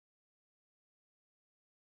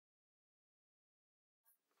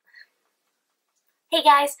Hey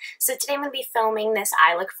guys, so today I'm going to be filming this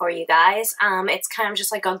eye look for you guys. It's kind of just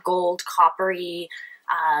like a gold coppery,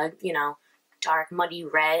 dark muddy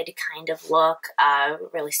red kind of look,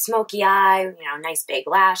 really smoky eye, nice big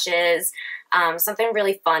lashes, something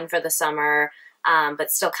really fun for the summer, but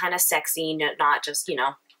still kind of sexy, not just,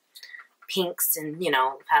 pinks and,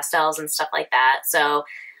 pastels and stuff like that. So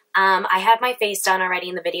I have my face done already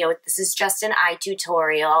in the video. This is just an eye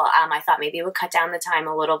tutorial. I thought maybe it would cut down the time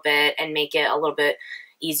a little bit and make it a little bit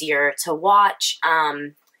easier to watch,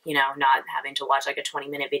 not having to watch like a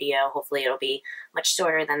 20-minute video. Hopefully it'll be much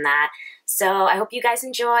shorter than that. So I hope you guys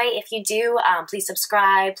enjoy. If you do, please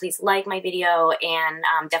subscribe, please like my video, and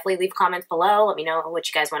definitely leave comments below. Let me know what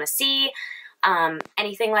you guys want to see,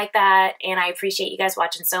 anything like that. And I appreciate you guys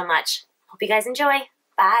watching so much. Hope you guys enjoy.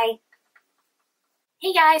 Bye.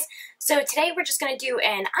 Hey guys, so today we're just going to do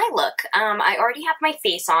an eye look. I already have my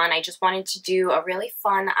face on. I just wanted to do a really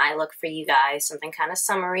fun eye look for you guys, something kind of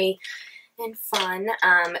summery and fun.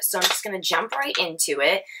 So I'm just going to jump right into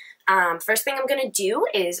it. First thing I'm going to do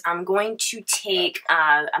is I'm going to take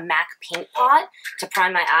a MAC paint pot to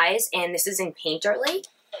prime my eyes, and this is in Painterly.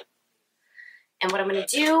 And what I'm going to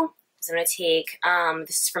do is I'm going to take,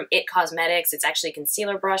 this is from It Cosmetics. It's actually a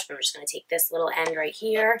concealer brush, but I'm just going to take this little end right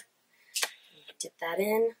here. Dip that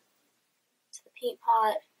in to the paint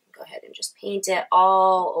pot. Go ahead and just paint it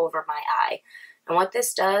all over my eye. And what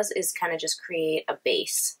this does is kind of just create a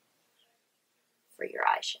base for your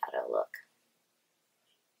eyeshadow look.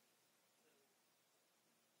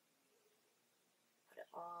 Put it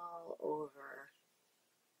all over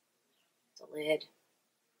the lid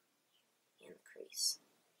and the crease.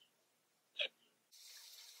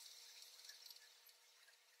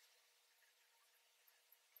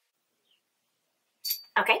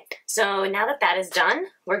 Okay, so now that that is done,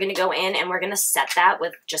 we're going to go in and we're going to set that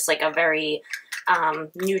with just like a very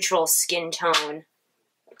neutral skin tone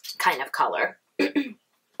kind of color. And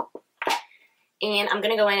I'm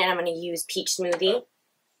going to go in and I'm going to use Peach Smoothie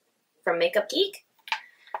from Makeup Geek.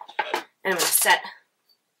 And I'm going to set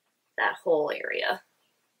that whole area.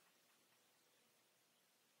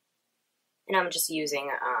 And I'm just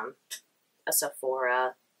using a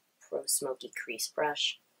Sephora Pro Smoky Crease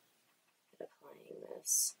Brush.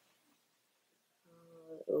 This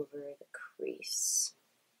all over the crease.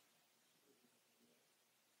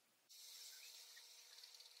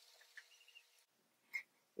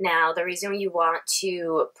 Now, the reason you want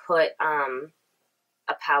to put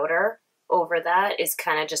a powder over that is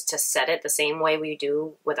kind of just to set it the same way we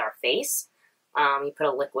do with our face. You put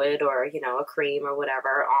a liquid or, a cream or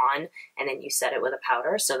whatever on, and then you set it with a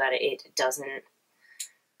powder so that it doesn't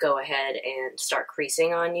go ahead and start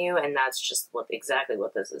creasing on you, and that's just exactly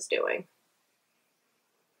what this is doing.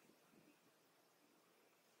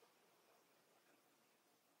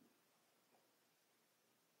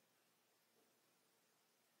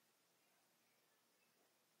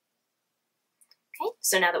 Okay,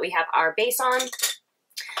 so now that we have our base on,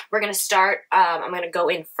 we're going to start, I'm going to go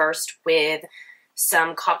in first with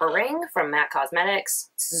some Copper Ring from MAC Cosmetics.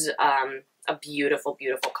 This is a beautiful,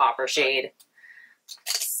 beautiful copper shade.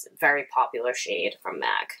 Very popular shade from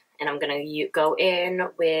MAC. And I'm going to go in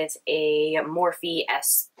with a Morphe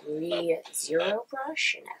S30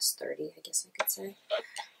 brush, an S30 I guess I could say.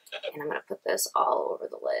 And I'm going to put this all over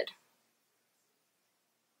the lid.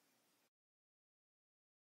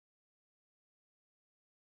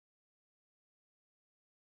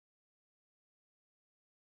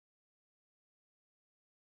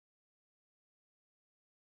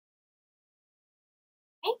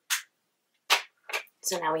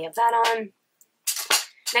 So now we have that on.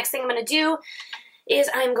 Next thing I'm going to do is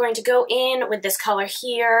I'm going to go in with this color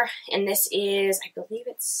here, and this is, I believe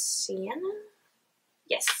it's Sienna?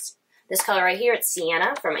 Yes. This color right here, it's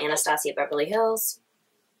Sienna from Anastasia Beverly Hills.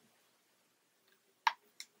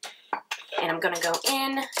 And I'm going to go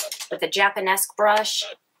in with the Japonesque brush.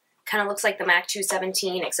 Kind of looks like the MAC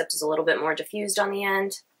 217, except it's a little bit more diffused on the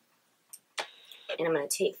end. And I'm going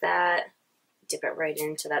to take that, dip it right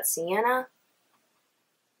into that Sienna.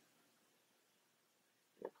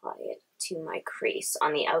 Apply it to my crease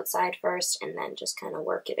on the outside first, and then just kind of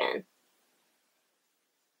work it in.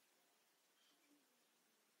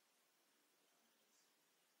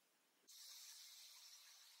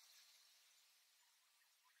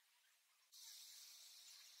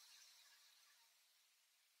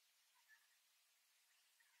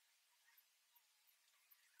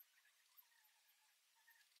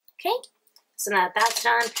 Okay, so now that that's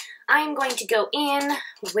done, I'm going to go in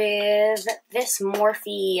with this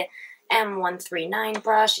Morphe M139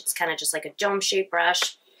 brush. It's kind of just like a dome-shaped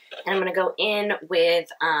brush. And I'm going to go in with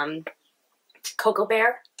Cocoa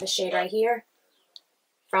Bear, the shade right here.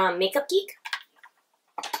 from Makeup Geek.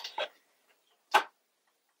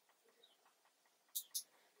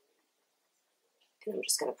 And I'm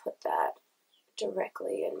just going to put that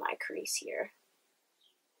directly in my crease here.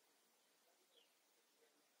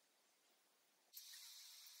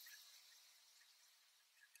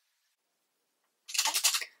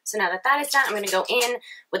 So now that that is done, I'm going to go in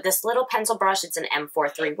with this little pencil brush. It's an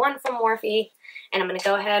M431 from Morphe. And I'm going to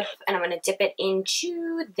go ahead and I'm going to dip it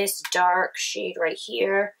into this dark shade right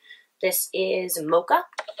here. This is Mocha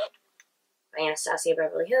by Anastasia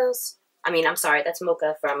Beverly Hills. I'm sorry, that's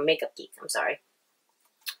Mocha from Makeup Geek. I'm sorry.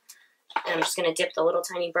 And I'm just going to dip the little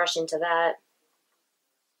tiny brush into that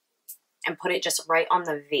and put it just right on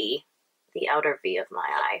the V, the outer V of my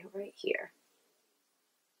eye, right here.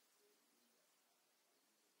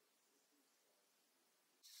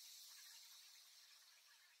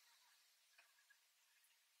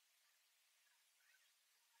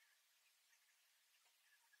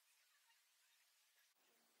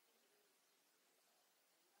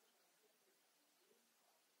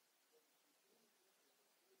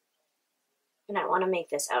 And I want to make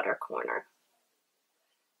this outer corner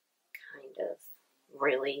kind of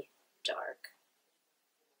really dark.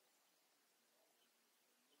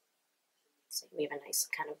 So we have a nice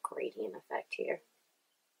kind of gradient effect here.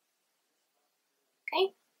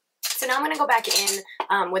 Okay, so now I'm going to go back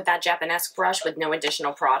in with that Japonesque brush with no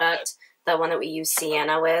additional product, the one that we use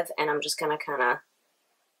Sienna with, and I'm just going to kind of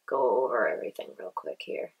go over everything real quick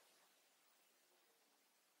here.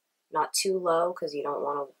 Not too low because you don't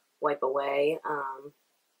want to wipe away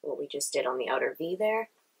what we just did on the outer V there,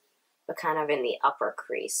 but kind of in the upper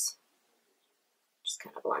crease. Just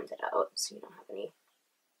kind of blend it out so you don't have any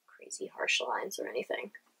crazy harsh lines or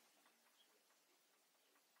anything.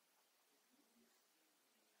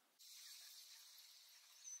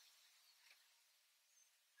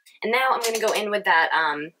 And now I'm going to go in with that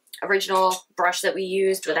original brush that we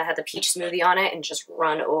used that had the peach smoothie on it and just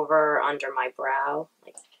run over under my brow,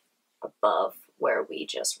 like above where we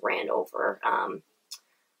just ran over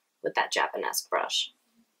with that Japonesque brush.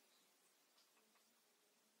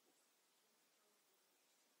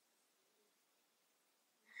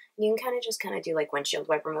 You can kind of do like windshield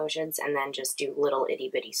wiper motions and then just do little itty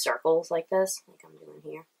bitty circles like this, like I'm doing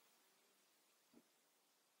here.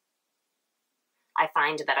 I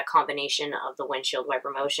find that a combination of the windshield wiper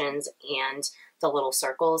motions and the little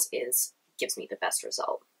circles gives me the best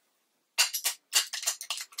result.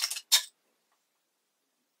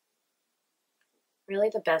 Really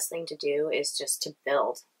the best thing to do is just to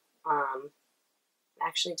build. I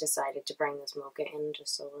actually decided to bring this Mocha in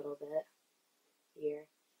just a little bit here.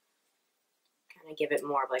 Kind of give it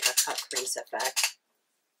more of like a cut crease effect.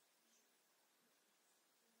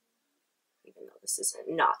 Even though this is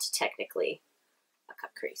not technically a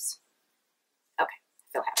cut crease. Okay,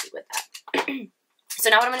 I feel happy with that. So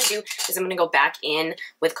now what I'm going to do is I'm going to go back in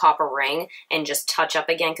with Copper Ring and just touch up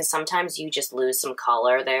again, because sometimes you just lose some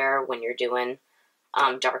color there when you're doing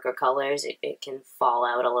darker colors. It can fall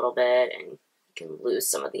out a little bit and you can lose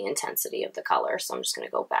some of the intensity of the color. So I'm just going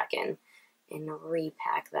to go back in and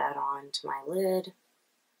repack that onto my lid.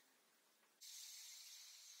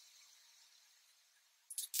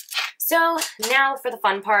 So now for the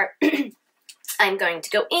fun part, I'm going to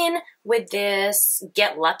go in with this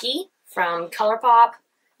Get Lucky from ColourPop,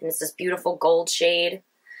 and it's this beautiful gold shade.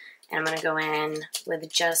 And I'm going to go in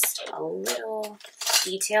with just a little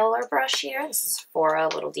detailer brush here. This is a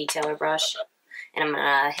little detailer brush. And I'm going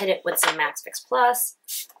to hit it with some Max Fix Plus.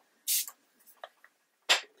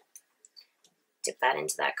 Dip that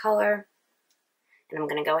into that color. And I'm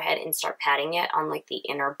going to go ahead and start patting it on like the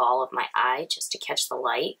inner ball of my eye just to catch the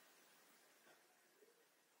light.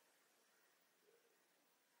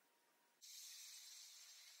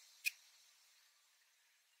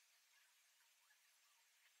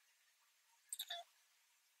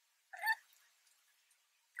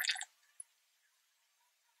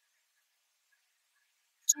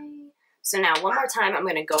 So now one more time I'm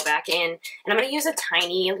going to go back in, and I'm going to use a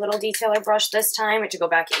tiny little detailer brush this time to go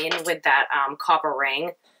back in with that Copper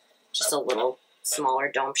Ring, just a little smaller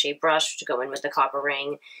dome shaped brush to go in with the Copper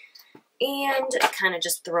Ring, and kind of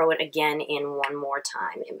just throw it again in one more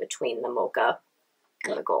time in between the Mocha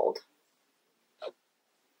and the gold.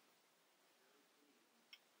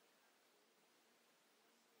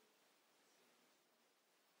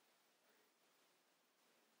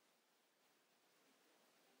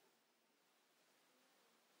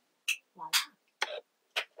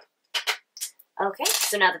 Okay,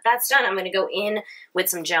 so now that that's done, I'm going to go in with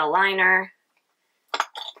some gel liner. I'm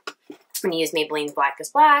going to use Maybelline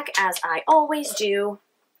Blackest Black, as I always do,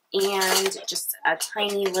 and just a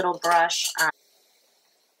tiny little brush.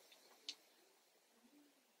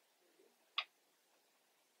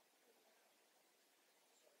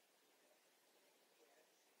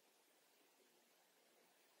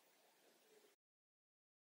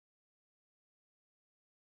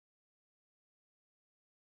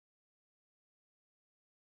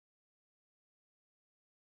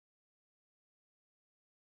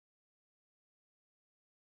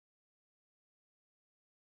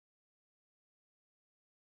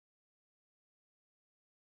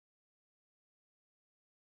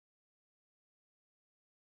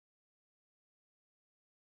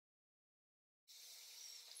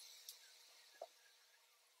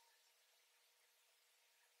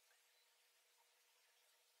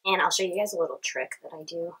 And I'll show you guys a little trick that I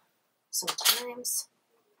do sometimes.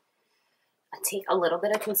 I take a little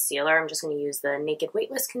bit of concealer. I'm just going to use the Naked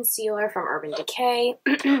Weightless concealer from Urban Decay.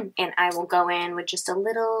 And I will go in with just a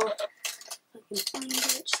little, if I can find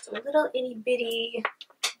it, just a little itty bitty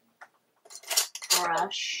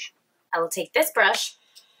brush. I will take this brush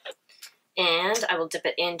and I will dip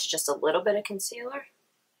it into just a little bit of concealer.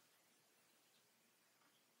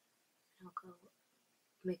 I'll go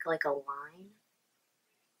make like a line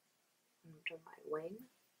under my wing.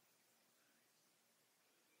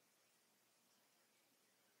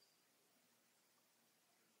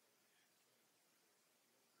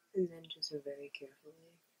 And then just very carefully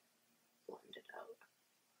blend it out.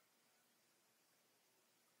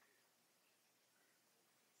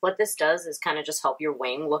 What this does is kind of just help your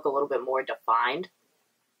wing look a little bit more defined,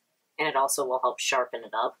 and it also will help sharpen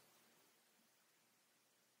it up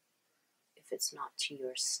if it's not to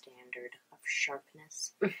your standard of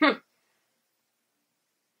sharpness.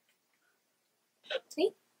 See?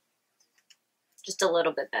 Just a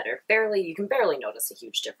little bit better. You can barely notice a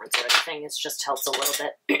huge difference or anything. It just helps a little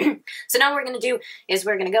bit. So now what we're going to do is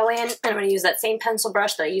we're going to go in and I'm going to use that same pencil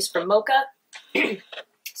brush that I used for Mocha.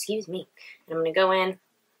 Excuse me. And I'm going to go in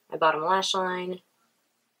my bottom lash line and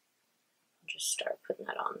just start putting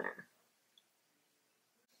that on there.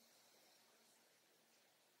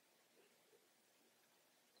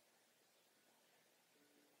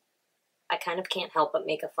 I kind of can't help but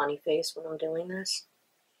make a funny face when I'm doing this.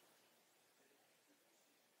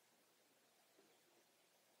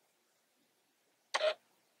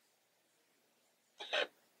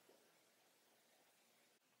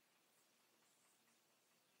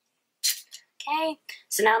 Okay,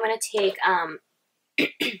 so now I'm gonna take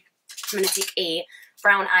a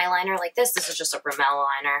brown eyeliner like this. This is just a Rimmel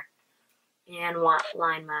liner, and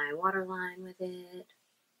line my waterline with it.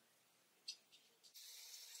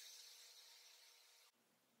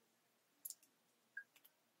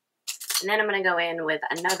 And then I'm gonna go in with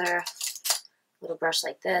another little brush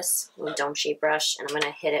like this, a little dome shape brush, and I'm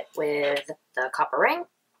gonna hit it with the copper ring.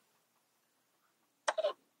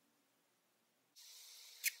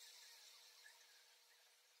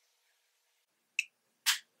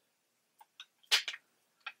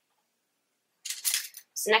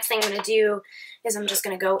 So next thing I'm going to do is I'm just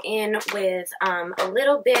going to go in with a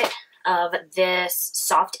little bit of this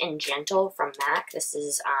Soft and Gentle from MAC. This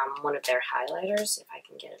is one of their highlighters, if I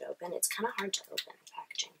can get it open. It's kind of hard to open the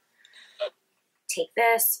packaging. Take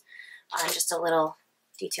this, just a little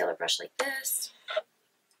detailer brush like this,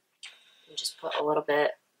 and just put a little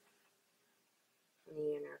bit in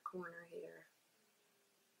the inner corner here.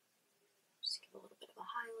 Just give a little bit of a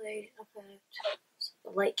highlight effect so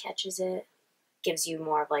the light catches it. Gives you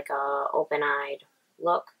more of like a open-eyed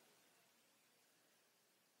look.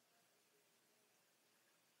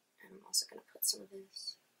 And I'm also going to put some of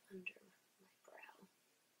this under my brow.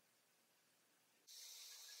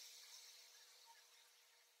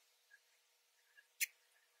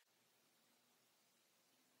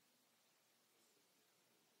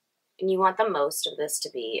 And you want the most of this to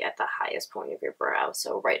be at the highest point of your brow,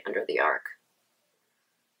 so right under the arc,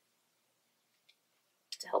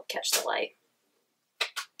 to help catch the light.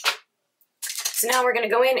 So now we're going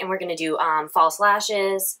to go in and we're going to do false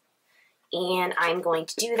lashes, and I'm going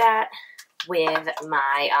to do that with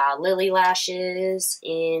my Lilly lashes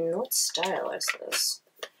in, what style is this?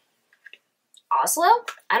 Oslo?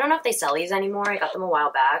 I don't know if they sell these anymore. I got them a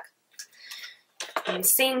while back. And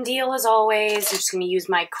same deal as always. I'm just going to use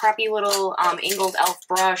my crappy little angled elf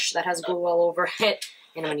brush that has glue all over it,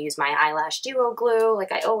 and I'm going to use my eyelash duo glue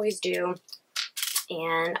like I always do.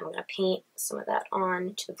 And I'm going to paint some of that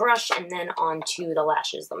onto the brush and then onto the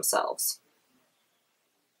lashes themselves.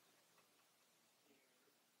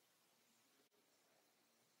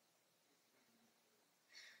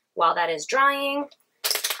 While that is drying,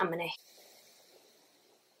 I'm going to...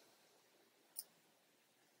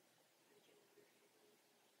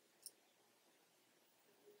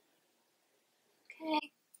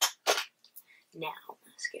 Okay. Now,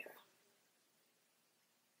 mascara.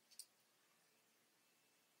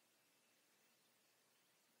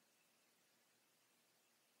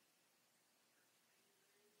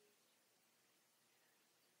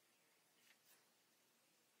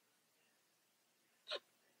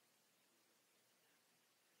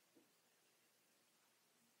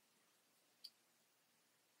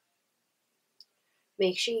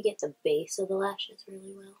 Make sure you get the base of the lashes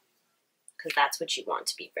really well, because that's what you want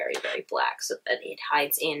to be very, very black so that it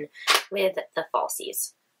hides in with the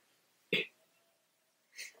falsies.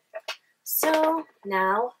 So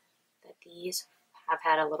now that these have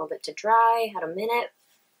had a little bit to dry, had a minute,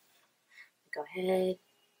 go ahead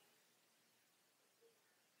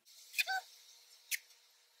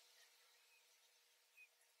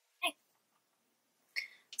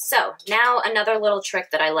So now another little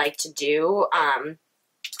trick that I like to do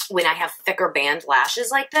when I have thicker band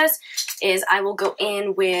lashes like this is I will go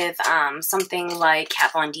in with something like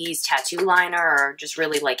Kat Von D's tattoo liner or just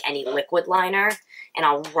really like any liquid liner, and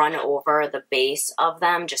I'll run over the base of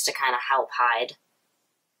them just to kind of help hide.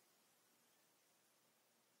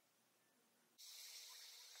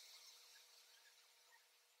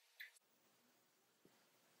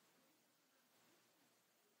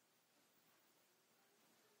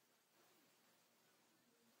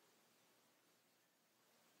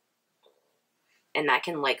 And that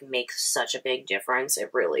can like make such a big difference.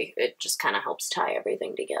 It just kind of helps tie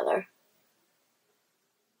everything together.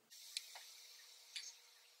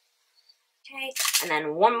 Okay, and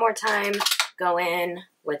then one more time, go in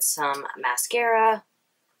with some mascara.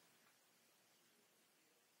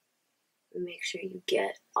 Make sure you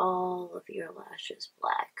get all of your lashes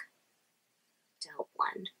black to help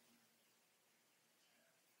blend.